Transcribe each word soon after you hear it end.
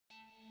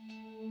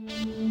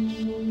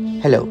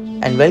Hello,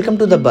 and welcome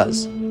to The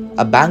Buzz,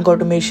 a bank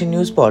automation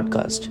news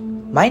podcast.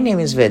 My name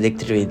is Vedic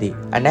Trivedi,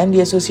 and I'm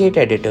the Associate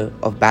Editor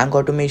of Bank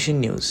Automation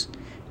News.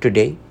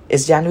 Today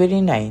is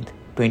January 9th,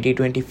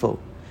 2024.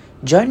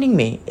 Joining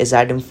me is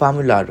Adam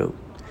Famularo.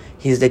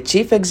 He is the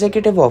Chief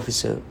Executive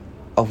Officer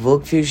of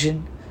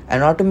WorkFusion,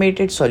 an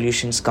automated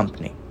solutions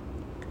company.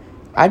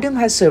 Adam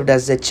has served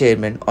as the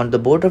chairman on the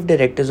board of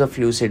directors of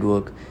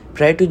LucidWork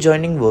prior to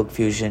joining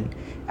WorkFusion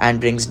and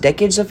brings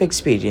decades of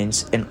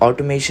experience in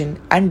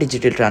automation and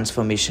digital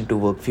transformation to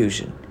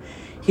WorkFusion.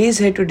 He is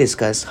here to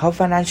discuss how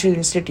financial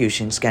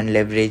institutions can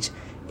leverage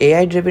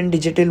AI-driven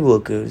digital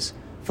workers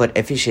for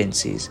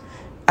efficiencies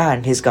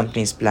and his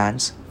company's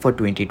plans for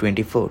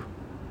 2024.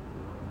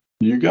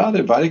 You got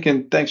it, Vaidik,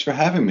 and thanks for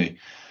having me.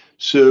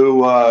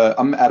 So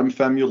I'm Adam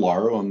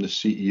Famularo. I'm the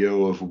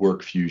CEO of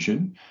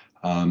WorkFusion.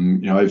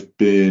 I've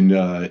been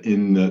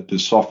in the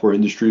software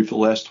industry for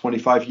the last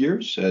 25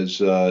 years as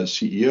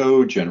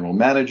CEO, general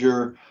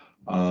manager,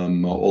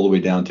 all the way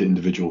down to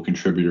individual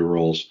contributor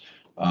roles.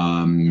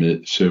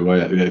 So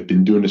I've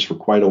been doing this for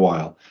quite a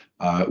while.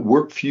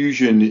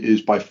 WorkFusion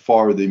is by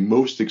far the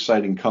most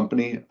exciting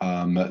company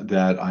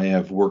that I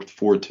have worked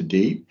for to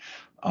date.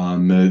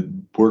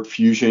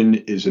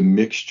 WorkFusion is a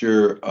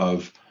mixture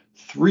of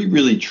three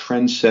really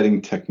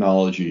trend-setting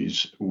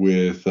technologies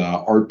with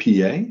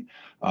RPA,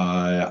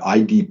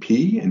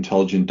 IDP,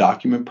 intelligent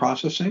document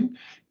processing,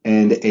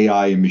 and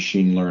AI and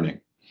machine learning.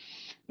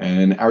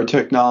 And our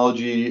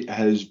technology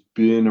has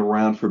been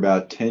around for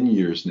about 10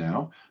 years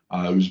now.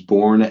 It was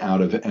born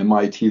out of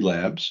MIT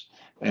labs,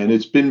 and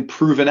it's been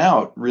proven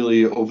out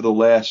really over the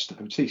last,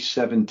 I would say,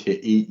 7 to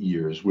 8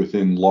 years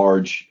within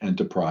large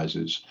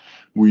enterprises.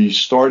 We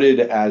started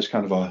as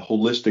kind of a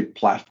holistic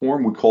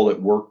platform. We call it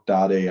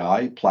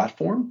Work.ai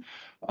platform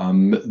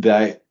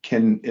that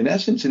can, in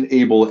essence,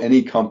 enable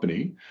any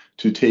company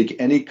to take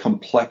any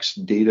complex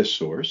data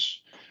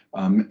source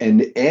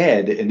and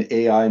add an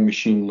AI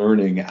machine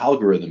learning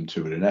algorithm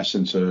to it, in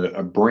essence,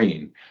 a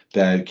brain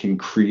that can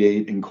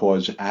create and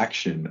cause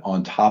action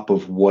on top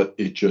of what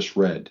it just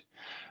read.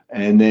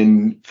 And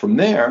then from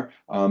there,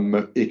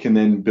 it can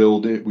then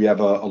build it. We have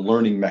a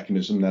learning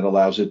mechanism that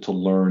allows it to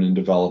learn and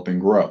develop and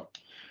grow.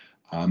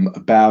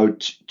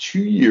 About 2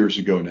 years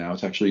ago now,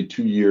 it's actually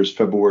 2 years,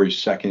 February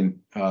 2nd,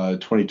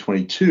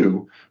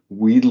 2022,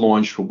 we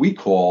launched what we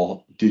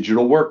call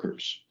digital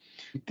workers.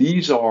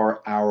 These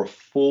are our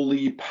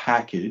fully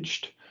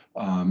packaged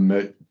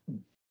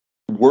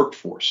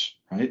workforce,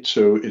 right?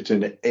 So it's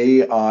an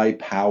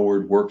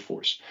AI-powered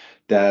workforce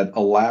that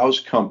allows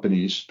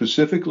companies,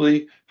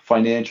 specifically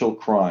financial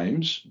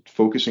crimes,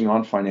 focusing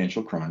on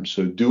financial crimes,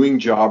 so doing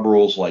job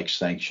roles like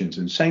sanctions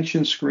and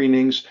sanction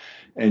screenings,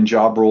 and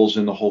job roles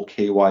in the whole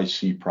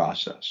KYC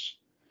process,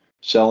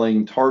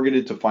 selling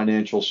targeted to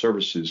financial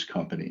services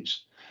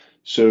companies.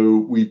 So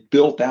we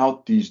built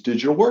out these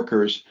digital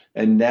workers,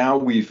 and now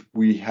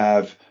we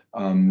have,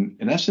 in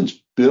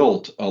essence,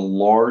 built a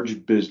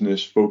large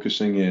business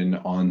focusing in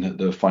on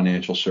the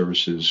financial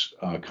services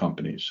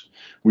companies.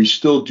 We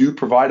still do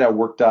provide our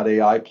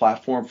Work.ai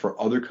platform for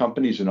other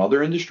companies in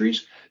other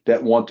industries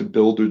that want to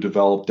build or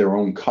develop their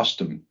own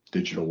custom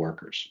digital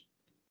workers.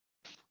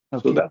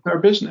 Okay. So that's our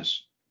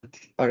business.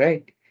 All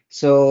right.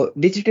 So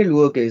digital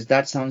workers,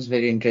 that sounds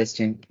very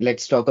interesting.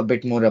 Let's talk a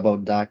bit more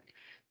about that.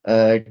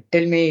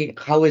 Tell me,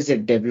 how is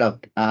it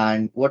developed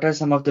and what are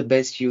some of the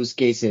best use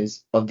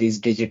cases of these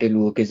digital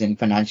workers in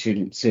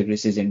financial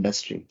services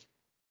industry?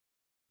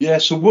 Yeah,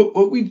 so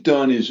what we've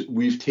done is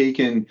we've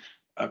taken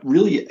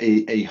really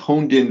a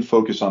honed in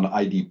focus on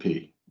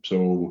IDP.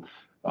 So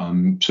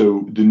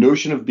the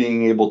notion of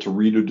being able to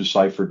read or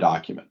decipher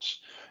documents.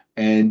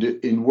 And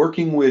in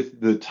working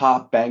with the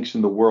top banks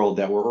in the world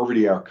that were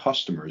already our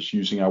customers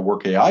using our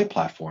WorkAI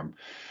platform,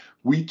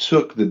 we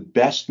took the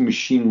best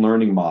machine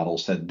learning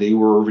models that they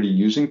were already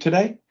using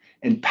today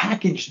and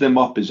packaged them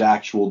up as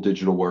actual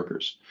digital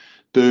workers.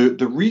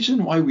 The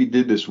reason why we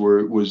did this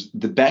was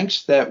the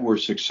banks that were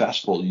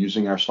successful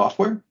using our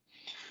software,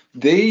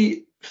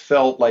 they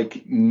felt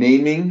like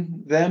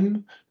naming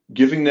them,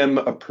 giving them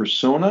a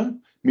persona,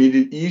 made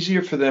it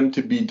easier for them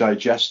to be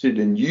digested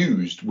and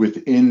used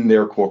within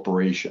their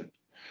corporation.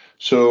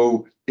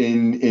 So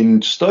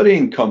in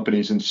studying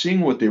companies and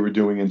seeing what they were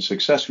doing in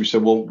success, we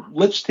said, well,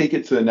 let's take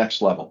it to the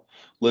next level.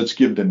 Let's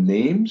give them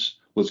names.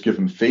 Let's give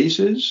them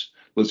faces.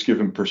 Let's give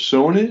them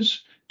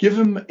personas. Give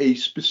them a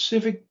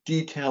specific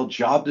detailed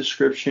job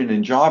description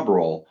and job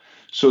role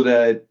so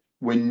that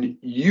when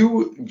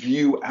you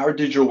view our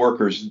digital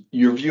workers,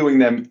 you're viewing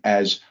them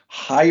as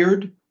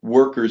hired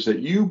workers that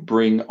you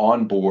bring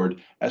on board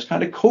as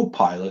kind of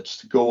co-pilots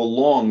to go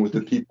along with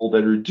the people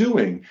that are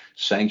doing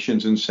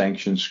sanctions and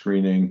sanction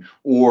screening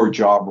or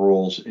job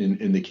roles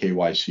in the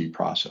KYC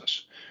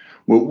process.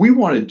 What we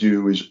want to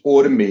do is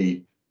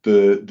automate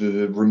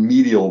the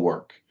remedial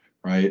work,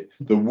 right?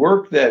 The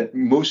work that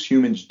most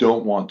humans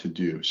don't want to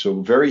do. So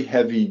very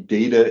heavy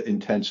data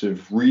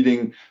intensive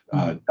reading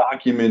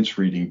documents,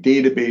 reading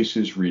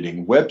databases,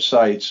 reading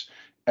websites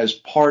as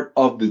part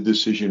of the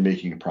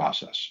decision-making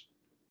process.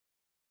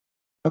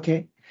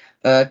 Okay.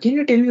 Can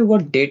you tell me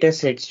what data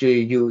sets do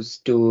you use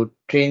to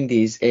train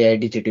these AI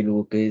digital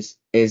workers?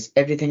 Is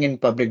everything in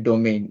public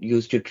domain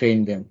used to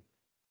train them?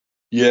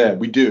 Yeah,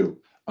 we do.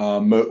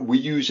 We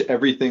use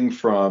everything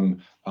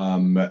from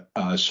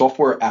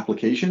software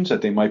applications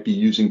that they might be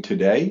using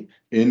today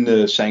in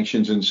the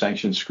sanctions and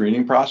sanction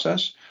screening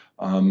process.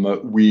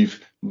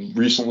 We've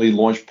recently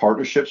launched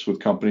partnerships with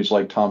companies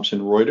like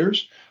Thomson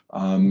Reuters,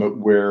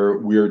 where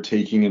we're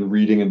taking and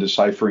reading and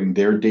deciphering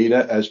their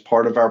data as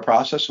part of our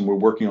process. And we're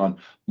working on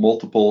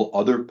multiple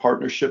other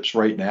partnerships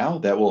right now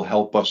that will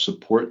help us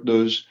support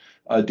those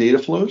data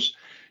flows.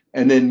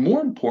 And then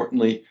more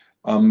importantly,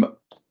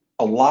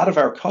 a lot of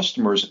our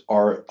customers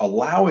are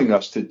allowing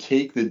us to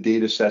take the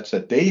data sets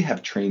that they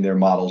have trained their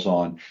models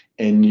on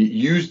and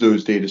use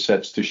those data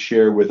sets to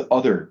share with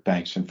other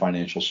banks and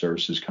financial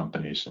services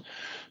companies.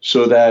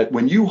 So that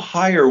when you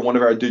hire one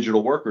of our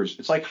digital workers,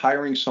 it's like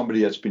hiring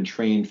somebody that's been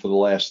trained for the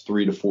last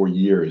 3 to 4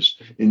 years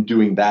in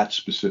doing that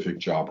specific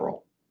job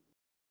role.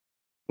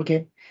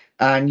 Okay.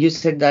 And you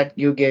said that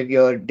you gave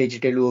your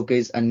digital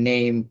workers a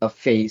name, a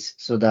face,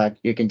 so that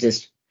you can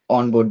just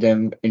onboard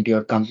them into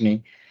your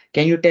company.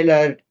 Can you tell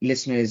our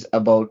listeners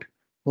about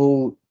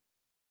who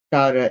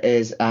Tara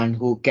is and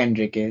who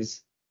Kendrick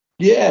is?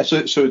 Yeah,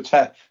 so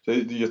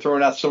you're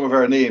throwing out some of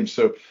our names.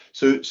 So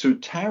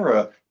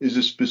Tara is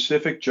a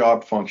specific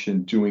job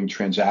function doing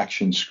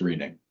transaction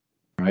screening,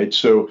 right?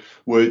 So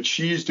what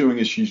she's doing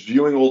is she's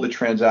viewing all the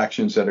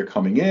transactions that are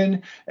coming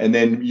in and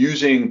then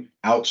using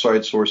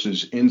outside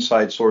sources,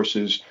 inside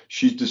sources.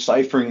 She's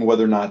deciphering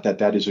whether or not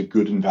that is a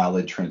good and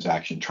valid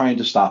transaction, trying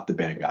to stop the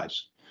bad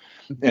guys.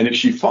 And if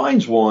she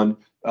finds one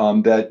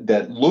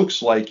that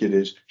looks like it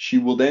is, she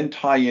will then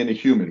tie in a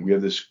human. We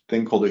have this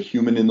thing called a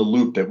human in the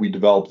loop that we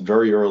developed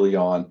very early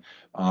on.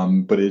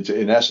 But it's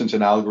in essence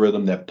an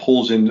algorithm that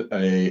pulls in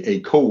a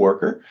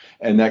coworker,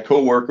 and that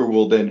coworker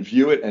will then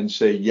view it and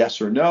say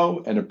yes or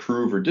no, and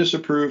approve or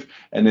disapprove,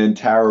 and then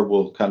Tara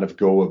will kind of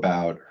go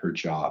about her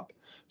job.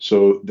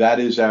 So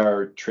that is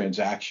our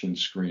transaction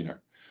screener.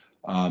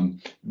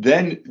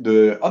 Then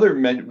the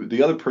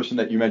other person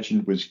that you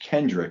mentioned was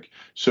Kendrick.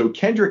 So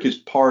Kendrick is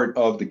part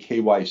of the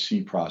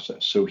KYC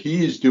process. So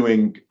he is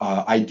doing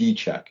ID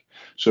check.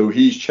 So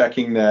he's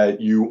checking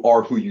that you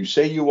are who you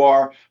say you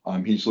are.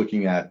 He's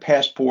looking at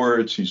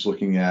passports. He's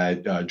looking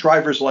at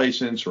driver's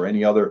license or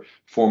any other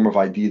form of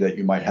ID that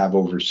you might have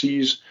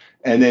overseas,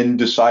 and then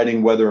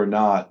deciding whether or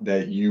not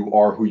that you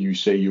are who you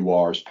say you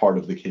are as part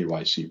of the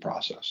KYC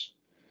process.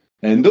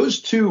 And those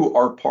two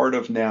are part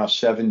of now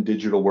 7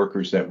 digital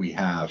workers that we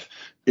have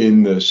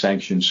in the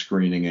sanction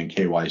screening and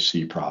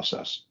KYC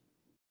process.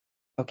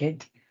 Okay.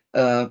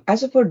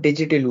 As for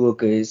digital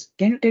workers,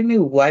 can you tell me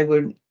why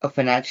would a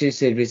financial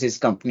services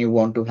company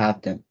want to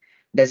have them?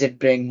 Does it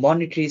bring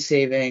monetary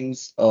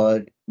savings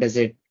or does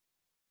it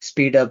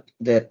speed up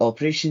their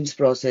operations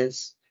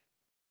process?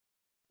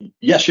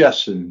 Yes,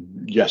 yes,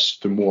 and yes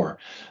to more.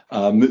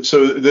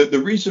 So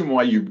the reason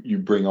why you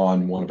bring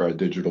on one of our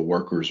digital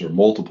workers or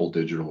multiple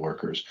digital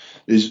workers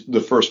is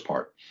the first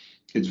part.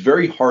 It's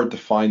very hard to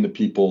find the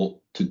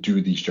people to do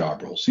these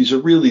job roles. These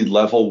are really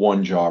level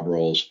one job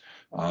roles.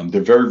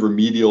 They're very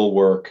remedial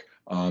work.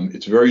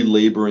 It's very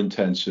labor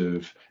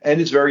intensive and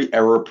it's very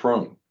error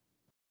prone.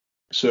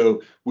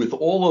 So with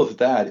all of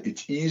that,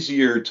 it's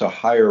easier to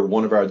hire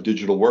one of our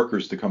digital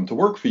workers to come to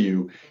work for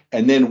you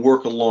and then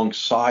work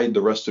alongside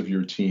the rest of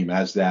your team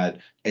as that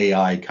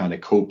AI kind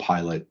of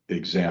co-pilot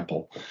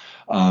example.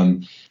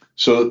 Um,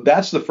 so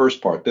that's the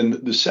first part. Then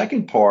the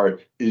second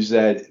part is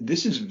that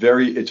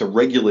it's a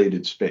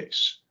regulated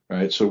space,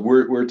 right? So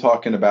we're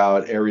talking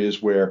about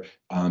areas where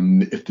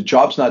if the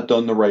job's not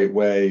done the right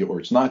way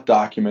or it's not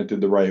documented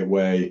the right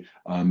way,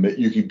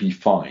 you could be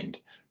fined.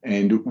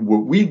 And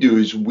what we do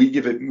is we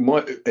give it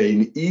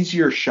an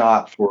easier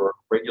shot for a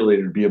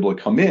regulator to be able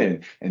to come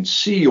in and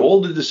see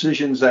all the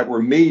decisions that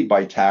were made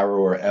by Tara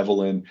or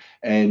Evelyn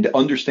and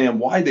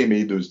understand why they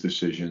made those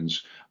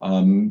decisions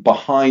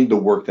behind the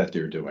work that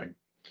they're doing.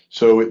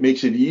 So it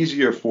makes it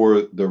easier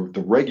for the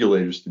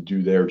regulators to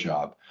do their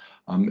job.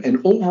 And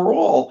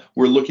overall,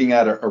 we're looking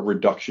at a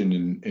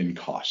reduction in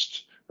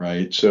costs,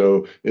 right?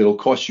 So it'll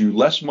cost you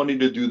less money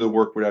to do the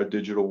work with our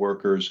digital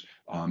workers.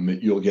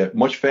 You'll get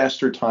much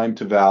faster time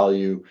to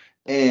value,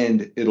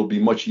 and it'll be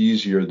much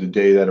easier the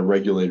day that a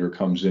regulator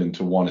comes in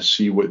to want to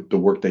see what the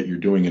work that you're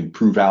doing and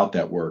prove out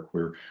that work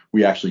where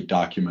we actually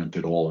document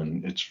it all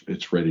and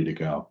it's ready to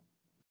go.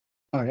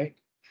 All right.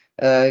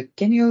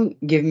 Can you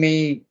give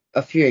me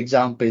a few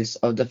examples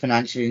of the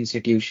financial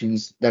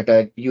institutions that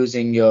are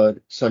using your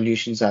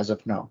solutions as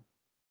of now?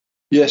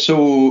 Yeah,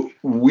 so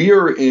we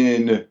are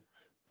in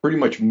pretty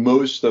much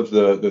most of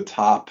the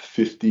top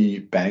 50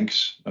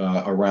 banks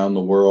around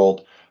the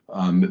world.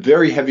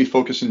 Very heavy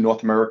focus in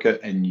North America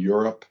and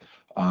Europe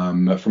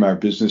from our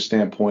business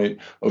standpoint.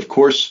 Of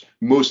course,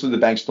 most of the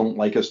banks don't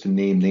like us to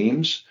name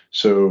names,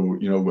 so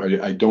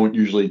I don't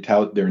usually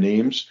tout their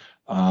names.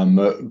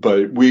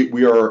 But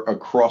we are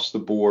across the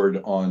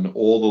board on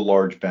all the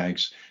large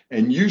banks.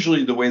 And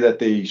usually the way that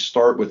they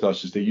start with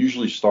us is they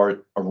usually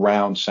start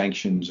around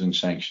sanctions and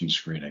sanction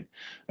screening.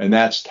 And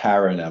that's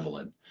Tara and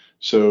Evelyn.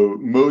 So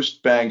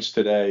most banks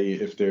today,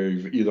 if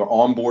they've either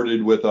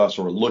onboarded with us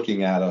or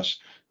looking at us,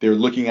 they're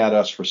looking at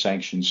us for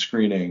sanction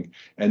screening.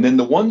 And then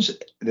the ones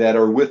that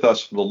are with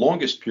us for the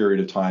longest period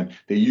of time,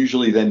 they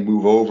usually then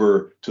move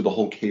over to the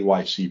whole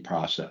KYC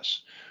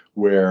process,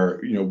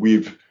 where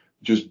we've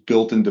just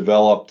built and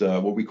developed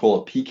what we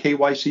call a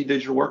PKYC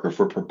digital worker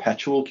for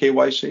perpetual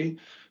KYC.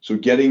 So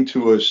getting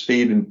to a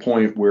state and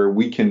point where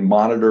we can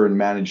monitor and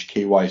manage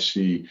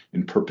KYC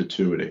in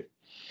perpetuity.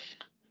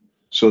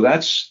 So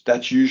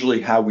that's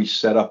usually how we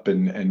set up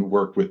and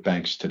work with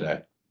banks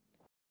today.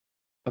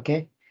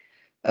 Okay.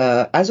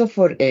 As of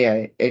for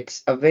AI,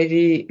 it's a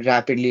very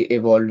rapidly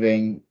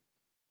evolving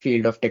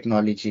field of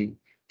technology.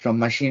 From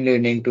machine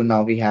learning to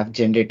now we have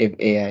generative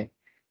AI.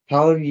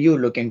 How are you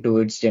looking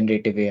towards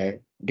generative AI?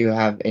 Do you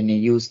have any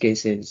use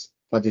cases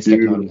for this Do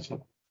technology?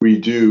 we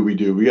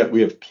do.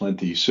 We have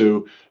plenty.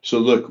 So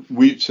look,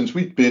 since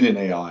we've been in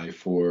AI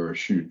for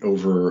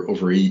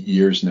over 8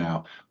 years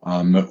now,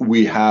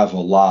 we have a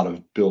lot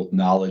of built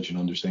knowledge and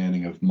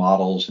understanding of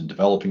models and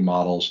developing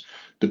models.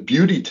 The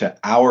beauty to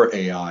our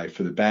AI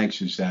for the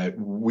banks is that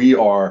we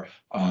are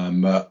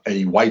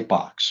a white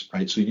box,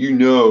 right?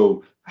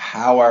 So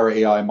how our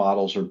AI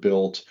models are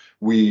built.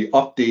 We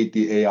update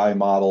the AI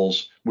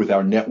models with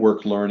our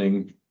network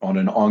learning on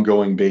an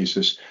ongoing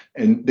basis,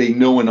 and they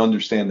know and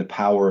understand the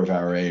power of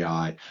our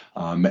AI,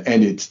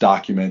 and it's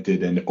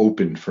documented and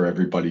open for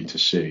everybody to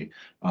see,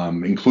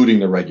 including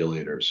the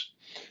regulators.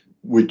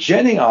 With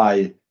Gen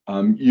AI,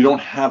 you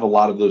don't have a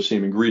lot of those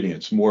same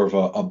ingredients, more of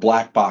a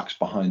black box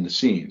behind the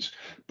scenes.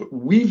 But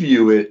we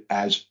view it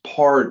as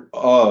part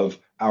of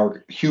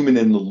our human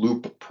in the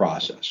loop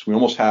process. We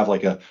almost have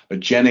like a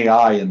Gen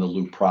AI in the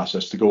loop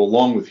process to go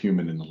along with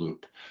human in the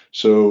loop.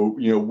 So,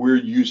 we're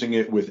using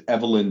it with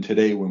Evelyn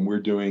today when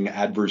we're doing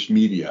adverse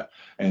media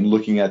and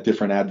looking at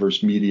different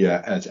adverse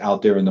media that's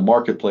out there in the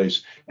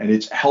marketplace. And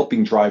it's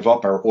helping drive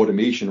up our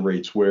automation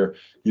rates where,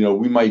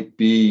 we might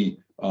be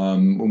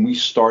when we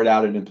start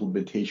out an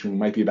implementation, we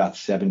might be about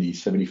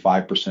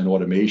 75%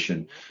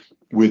 automation.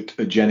 With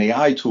a Gen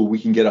AI tool, we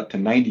can get up to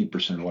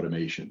 90%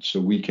 automation. So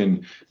we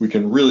can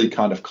really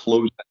kind of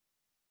close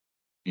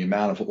the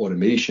amount of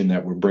automation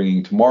that we're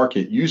bringing to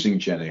market using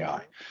Gen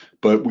AI.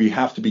 But we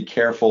have to be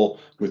careful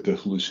with the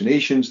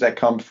hallucinations that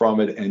come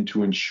from it and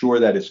to ensure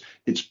that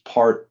it's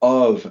part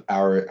of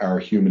our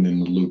human in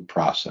the loop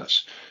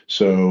process.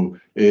 So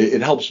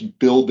it helps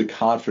build the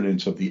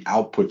confidence of the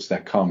outputs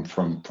that come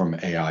from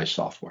AI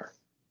software.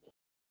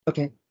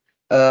 Okay.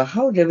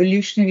 How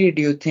revolutionary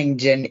do you think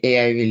Gen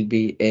AI will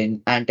be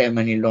in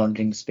anti-money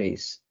laundering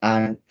space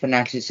and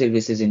financial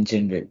services in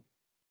general?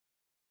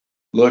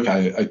 Look,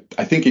 I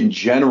think in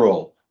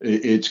general,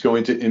 it's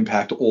going to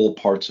impact all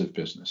parts of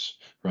business,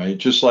 right?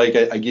 Just like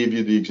I gave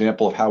you the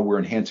example of how we're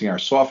enhancing our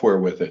software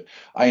with it.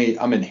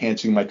 I'm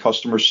enhancing my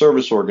customer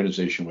service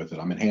organization with it.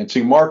 I'm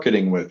enhancing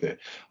marketing with it.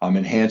 I'm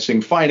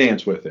enhancing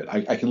finance with it.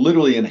 I can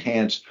literally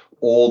enhance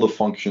all the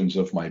functions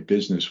of my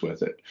business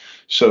with it.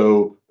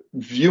 So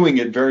viewing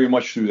it very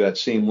much through that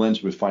same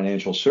lens with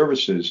financial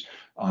services,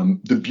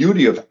 the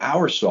beauty of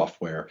our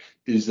software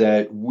is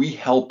that we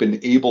help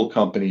enable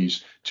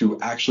companies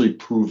to actually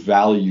prove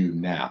value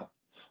now.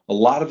 A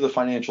lot of the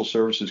financial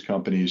services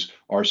companies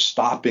are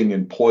stopping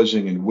and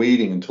pausing and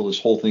waiting until this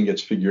whole thing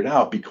gets figured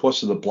out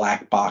because of the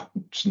black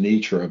box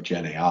nature of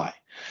Gen AI.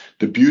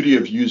 The beauty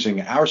of using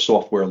our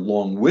software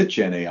along with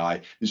Gen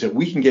AI is that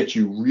we can get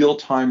you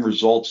real-time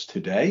results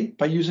today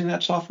by using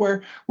that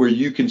software, where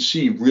you can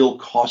see real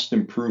cost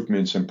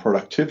improvements and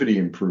productivity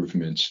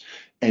improvements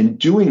and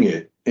doing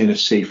it in a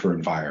safer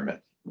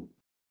environment.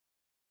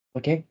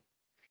 Okay.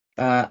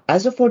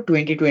 As of for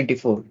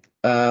 2024,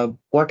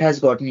 what has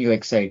gotten you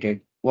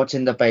excited? What's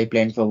in the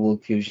pipeline for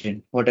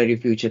WorkFusion? What are your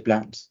future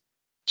plans?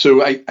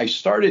 So I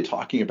started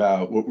talking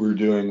about what we're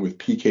doing with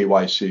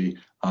PKYC.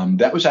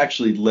 That was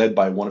actually led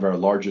by one of our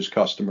largest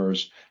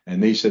customers,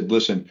 and they said,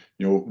 "Listen,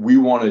 we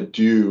want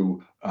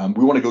to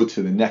go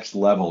to the next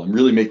level and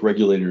really make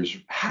regulators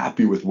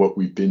happy with what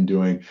we've been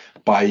doing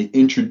by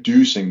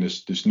introducing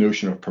this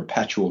notion of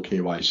perpetual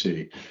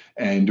KYC."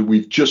 And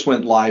we've just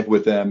went live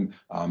with them.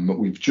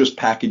 We've just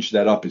packaged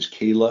that up as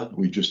Kayla.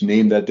 We just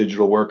named that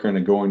digital worker and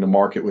are going to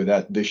market with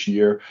that this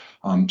year.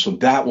 So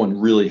that one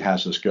really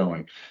has us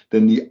going.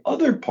 Then the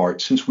other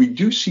part, since we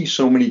do see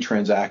so many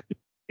transaction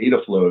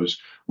data flows,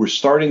 we're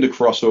starting to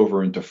cross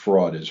over into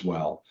fraud as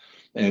well.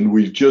 And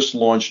we've just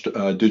launched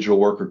a digital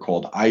worker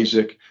called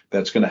Isaac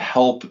that's going to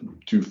help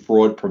do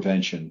fraud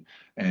prevention.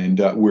 And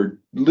we're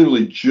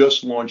literally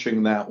just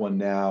launching that one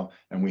now.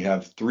 And we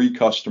have 3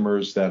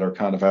 customers that are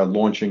kind of our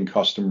launching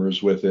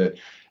customers with it.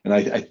 And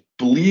I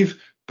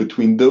believe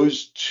between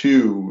those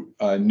 2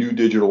 new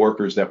digital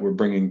workers that we're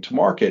bringing to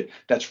market,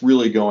 that's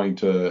really going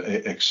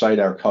to excite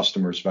our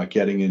customers about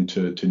getting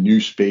into new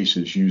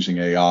spaces using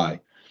AI.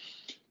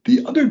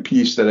 The other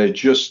piece that I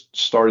just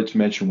started to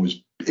mention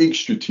was big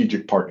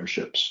strategic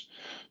partnerships.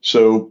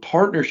 So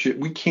partnership,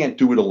 we can't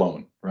do it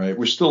alone, right?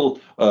 We're still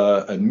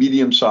a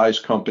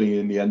medium-sized company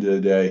in the end of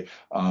the day.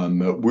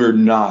 We're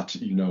not,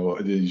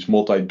 these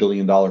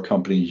multi-billion-dollar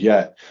companies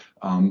yet.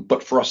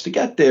 But for us to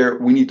get there,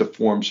 we need to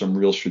form some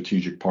real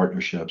strategic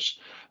partnerships.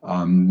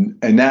 And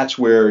that's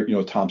where,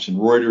 Thomson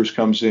Reuters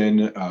comes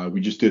in.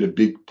 We just did a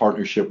big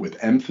partnership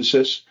with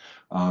Emphasis,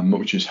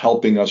 which is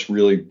helping us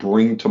really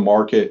bring to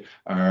market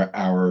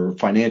our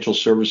financial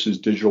services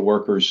digital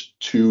workers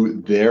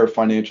to their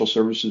financial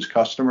services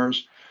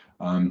customers.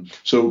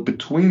 So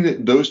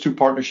between those two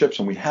partnerships,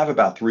 and we have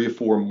about 3 or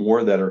 4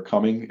 more that are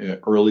coming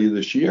early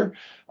this year,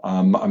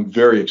 I'm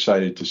very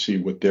excited to see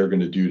what they're going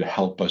to do to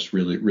help us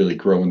really, really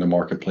grow in the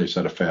marketplace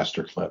at a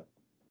faster clip.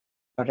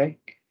 All right.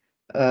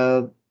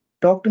 Uh,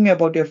 Talk to me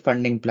about your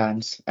funding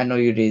plans. I know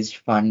you raised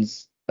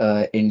funds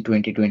in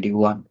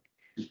 2021.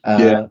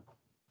 Yeah.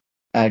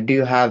 Do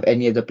you have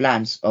any other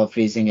plans of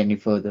raising any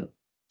further?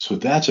 So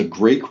that's a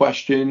great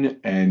question,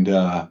 and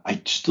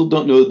I still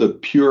don't know the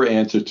pure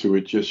answer to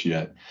it just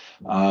yet.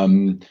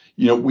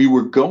 We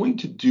were going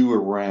to do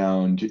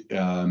around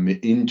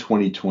in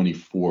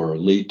 2024,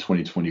 late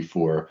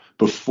 2024,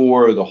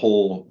 before the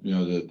whole,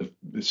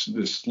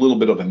 this little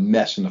bit of a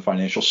mess in the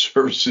financial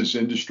services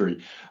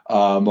industry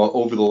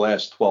over the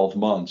last 12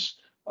 months.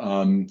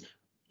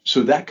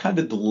 So that kind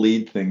of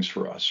delayed things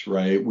for us,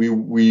 right?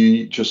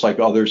 We just like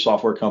other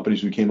software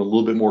companies, we became a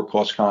little bit more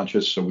cost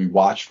conscious. So we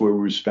watched where we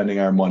were spending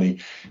our money.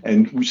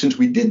 And since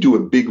we did do a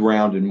big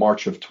round in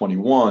March of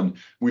 21,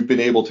 we've been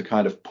able to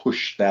kind of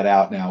push that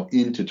out now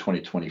into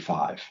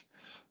 2025.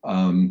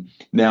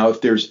 Now,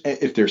 if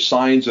there's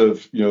signs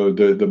of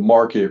the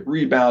market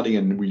rebounding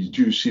and we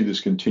do see this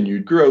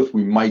continued growth,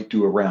 we might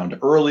do a round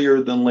earlier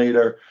than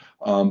later.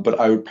 But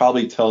I would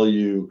probably tell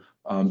you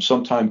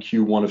sometime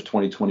Q1 of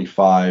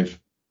 2025.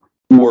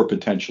 Or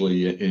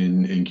potentially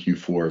in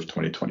Q4 of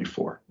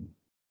 2024.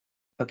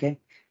 Okay.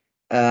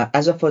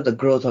 As of for the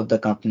growth of the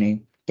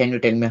company, can you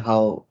tell me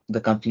how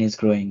the company is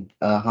growing?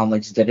 How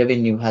much the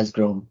revenue has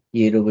grown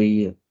year over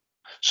year?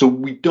 So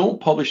we don't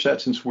publish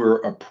that since we're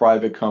a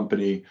private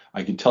company.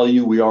 I can tell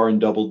you we are in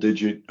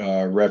double-digit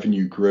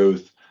revenue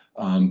growth,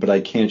 but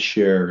I can't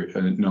share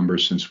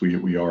numbers since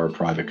we are a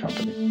private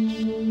company.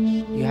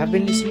 You have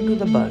been listening to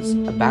The Buzz,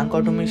 a bank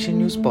automation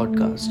news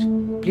podcast.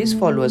 Please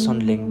follow us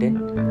on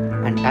LinkedIn.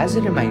 And as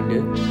a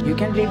reminder, you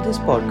can rate this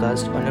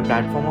podcast on your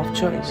platform of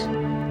choice.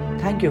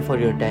 Thank you for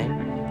your time,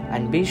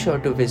 and be sure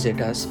to visit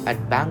us at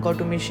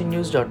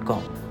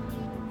bankautomationnews.com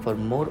for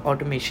more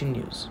automation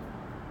news.